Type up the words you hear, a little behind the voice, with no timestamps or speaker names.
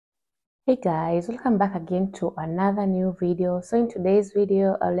Hey guys, welcome back again to another new video. So in today's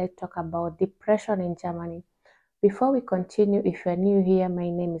video, I'd like to talk about depression in Germany. Before we continue, if you're new here,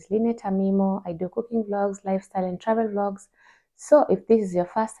 my name is AMIMO. I do cooking vlogs, lifestyle and travel vlogs. So if this is your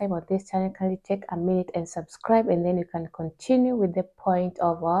first time on this channel, kindly take a minute and subscribe, and then you can continue with the point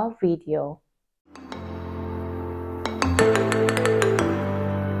of our video.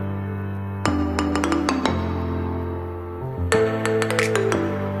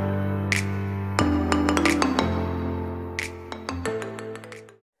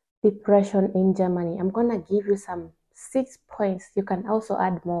 Depression in Germany. I'm gonna give you some 6 points. You can also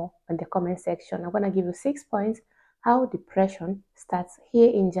add more in the comment section. I'm gonna give you 6 points how depression starts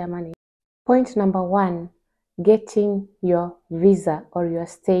here in Germany. Point number 1, getting your visa or your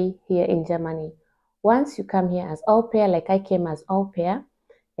stay here in Germany. Once you come here as au pair, like I came as au pair,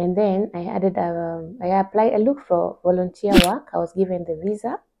 and then I looked for volunteer work. I was given the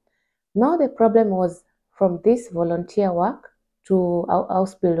visa. Now the problem was from this volunteer work to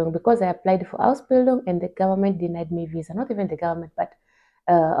Ausbildung, because I applied for Ausbildung and the government denied me visa. Not even the government, but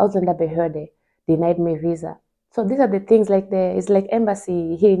Ausländerbehörde denied me visa. So these are the things like it's like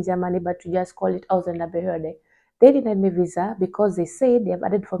embassy here in Germany, but you just call it Ausländerbehörde. They denied me visa because they said they have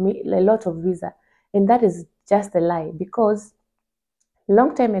added for me a lot of visa, and that is just a lie, because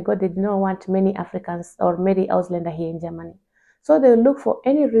long time ago they did not want many Africans or many Ausländer here in Germany. So they look for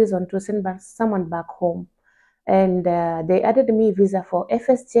any reason to send back someone back home. And they added me visa for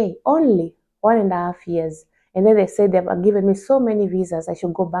FSJ only 1.5 years. And then they said they've given me so many visas, I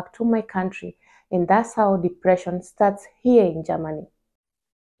should go back to my country. And that's how depression starts here in Germany.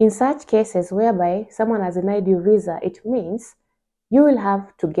 In such cases whereby someone has denied you visa, it means you will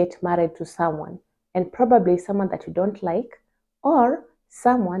have to get married to someone, and probably someone that you don't like, or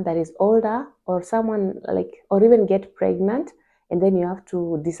someone that is older, or someone or even get pregnant, and then you have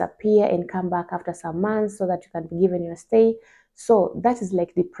to disappear and come back after some months so that you can be given your stay. So that is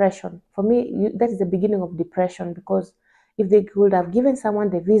like depression. For me, that is the beginning of depression, because if they could have given someone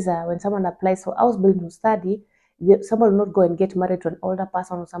the visa when someone applies for Ausbildung to study, someone will not go and get married to an older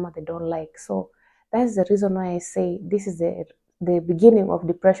person or someone they don't like. So that's the reason why I say this is the beginning of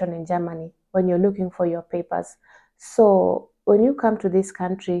depression in Germany when you're looking for your papers. So when you come to this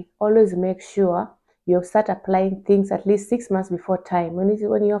country, always make sure you start applying things at least 6 months before time. When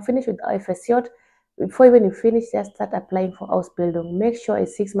you're finished with FSJ, before even you finish, just start applying for Ausbildung. Make sure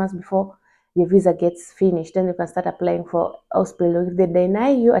it's 6 months before your visa gets finished. Then you can start applying for Ausbildung. If they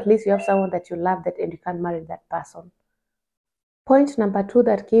deny you, at least you have someone that you love that and you can marry that person. Point number 2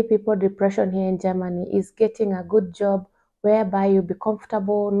 that give people depression here in Germany is getting a good job whereby you'll be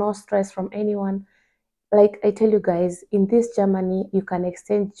comfortable, no stress from anyone. Like I tell you guys, in this Germany, you can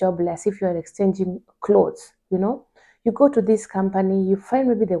exchange jobless if you're exchanging clothes, You go to this company, you find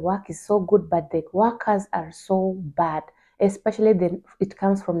maybe the work is so good, but the workers are so bad, especially it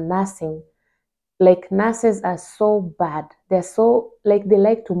comes from nursing. Like nurses are so bad. They're so, they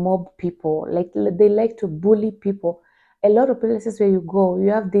like to mob people, they like to bully people. A lot of places where you go, you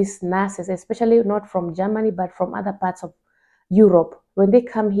have these nurses, especially not from Germany, but from other parts of Europe. When they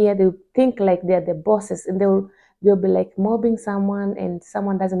come here, they think like they're the bosses, and they'll be like mobbing someone, and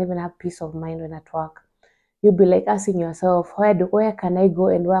someone doesn't even have peace of mind when at work. You'll be like asking yourself, where can I go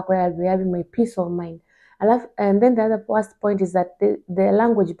and work where I'll be having my peace of mind? And then the other worst point is that the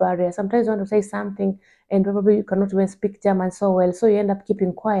language barrier. Sometimes you want to say something and probably you cannot even speak German so well, so you end up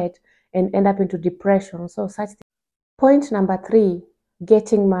keeping quiet and end up into depression. So such things. Point number 3,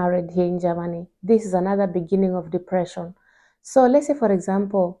 getting married here in Germany. This is another beginning of depression. So let's say, for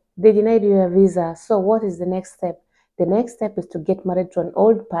example, they denied you a visa. So what is the next step? The next step is to get married to an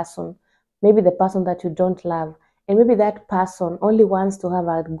old person, maybe the person that you don't love. And maybe that person only wants to have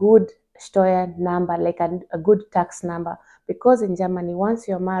a good Steuer number, like a good tax number. Because in Germany, once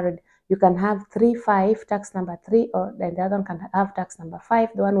you're married, you can have 3-5, tax number 3, or then the other one can have tax number 5.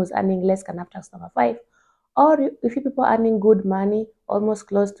 The one who's earning less can have tax number 5. Or if you people are earning good money, almost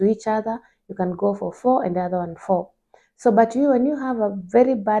close to each other, you can go for 4 and the other one 4. So, but when you have a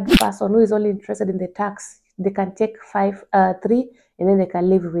very bad person who is only interested in the tax, they can take 3, and then they can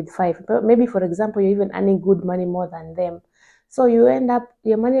live with 5. But maybe, for example, you're even earning good money more than them. So you end up,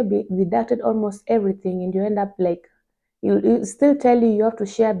 your money will be deducted almost everything, and you end up like, you still tell you have to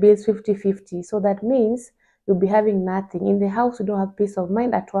share bills 50-50. So that means you'll be having nothing. In the house, you don't have peace of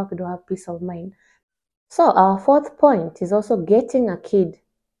mind. At work, you don't have peace of mind. So our 4th point is also getting a kid.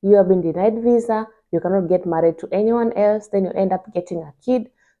 You have been denied visa, you cannot get married to anyone else, then you end up getting a kid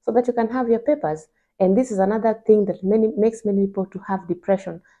so that you can have your papers. And this is another thing that makes many people to have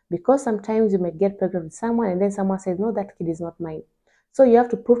depression, because sometimes you may get pregnant with someone and then someone says, no, that kid is not mine. So you have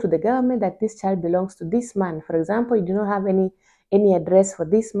to prove to the government that this child belongs to this man. For example, you do not have any address for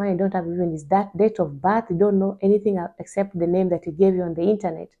this man, you don't have even his date of birth, you don't know anything except the name that he gave you on the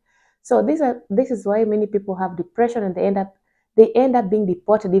internet. So this is why many people have depression, and they end up being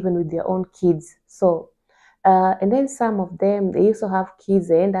deported even with their own kids. So and then some of them, they also have kids.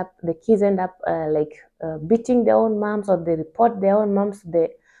 The kids end up beating their own moms, or they report their own moms to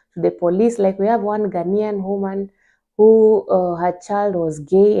the police. Like we have one Ghanaian woman who her child was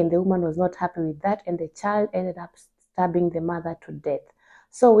gay, and the woman was not happy with that, and the child ended up stabbing the mother to death.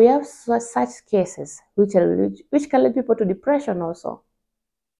 So we have such cases which can lead people to depression also.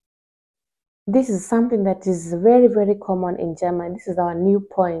 This is something that is very, very common in Germany. This is our new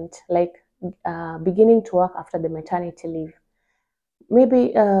point, like beginning to work after the maternity leave.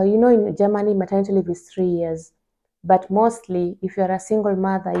 Maybe, in Germany, maternity leave is 3 years, but mostly if you're a single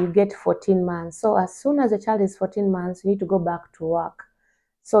mother, you get 14 months. So as soon as the child is 14 months, you need to go back to work.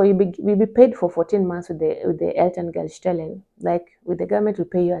 So you'll be paid for 14 months with the Elterngeldstelle. Like with the government, will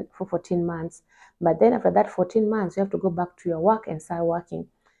pay you for 14 months. But then after that 14 months, you have to go back to your work and start working.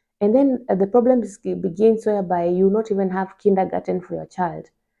 And then the problem begins whereby you not even have kindergarten for your child.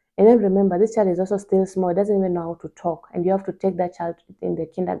 And then remember, this child is also still small. It doesn't even know how to talk. And you have to take that child in the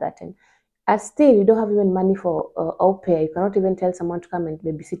kindergarten. And still, you don't have even money for au pair. You cannot even tell someone to come and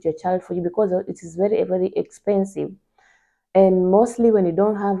babysit your child for you, because it is very, very expensive. And mostly when you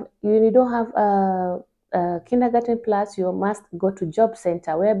don't have a kindergarten plus, you must go to job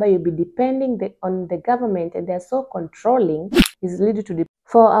center, whereby you'll be depending on the government, and they're so controlling, is leading to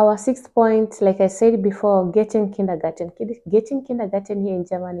for our sixth point. Like I said before, getting kindergarten. Getting kindergarten here in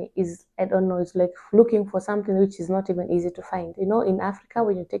Germany is, I don't know, it's like looking for something which is not even easy to find. In Africa,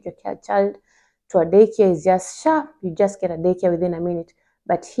 when you take your child to a daycare, it's just sharp. You just get a daycare within a minute.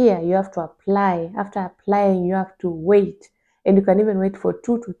 But here, you have to apply. After applying, you have to wait. And you can even wait for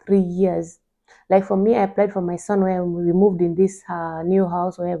 2 to 3 years. Like for me, I applied for my son when we moved in this new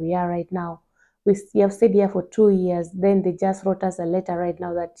house where we are right now. We have stayed here for 2 years. Then they just wrote us a letter right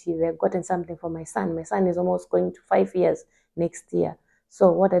now that they've gotten something for my son. My son is almost going to 5 years next year.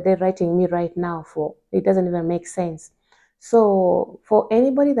 So what are they writing me right now for? It doesn't even make sense. So for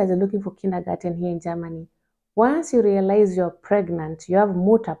anybody that is looking for kindergarten here in Germany, once you realize you're pregnant, you have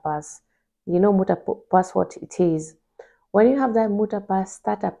Mutterpass. You know Mutterpass, what it is. When you have that Mutterpass,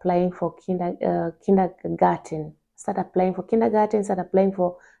 start applying for kindergarten. Start applying for kindergarten, start applying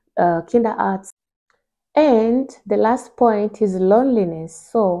for kinderarts. And the last point is loneliness.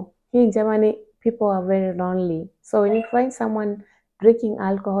 So here in Germany, people are very lonely. So when you find someone drinking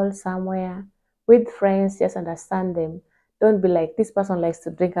alcohol somewhere with friends, just understand them. Don't be like, this person likes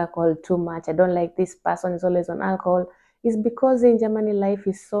to drink alcohol too much. I don't like this person, is always on alcohol. It's because in Germany, life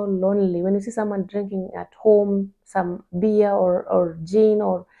is so lonely. When you see someone drinking at home, some beer or gin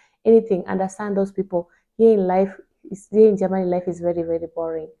or anything, understand those people. Here in Germany, life is very, very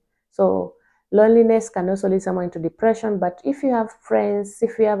boring. So loneliness can also lead someone into depression. But if you have friends,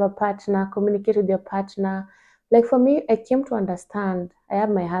 if you have a partner, communicate with your partner. Like for me, I came to understand, I have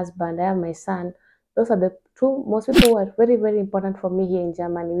my husband, I have my son. Those are the two most people who are very, very important for me here in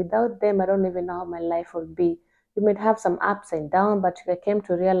Germany. Without them, I don't even know how my life would be. You might have some ups and downs, but I came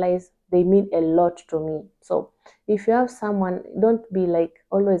to realize they mean a lot to me. So if you have someone, don't be like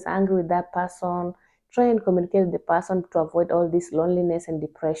always angry with that person. Try and communicate with the person to avoid all this loneliness and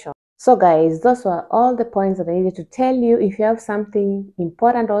depression. So guys, those were all the points that I needed to tell you. If you have something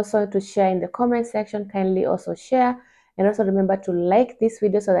important also to share in the comment section, kindly also share. And also remember to like this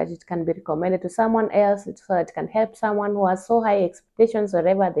video so that it can be recommended to someone else, so that it can help someone who has so high expectations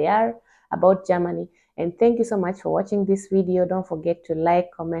wherever they are about Germany. And thank you so much for watching this video. Don't forget to like,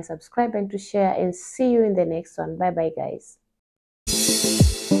 comment, subscribe, and to share. And see you in the next one. Bye bye guys.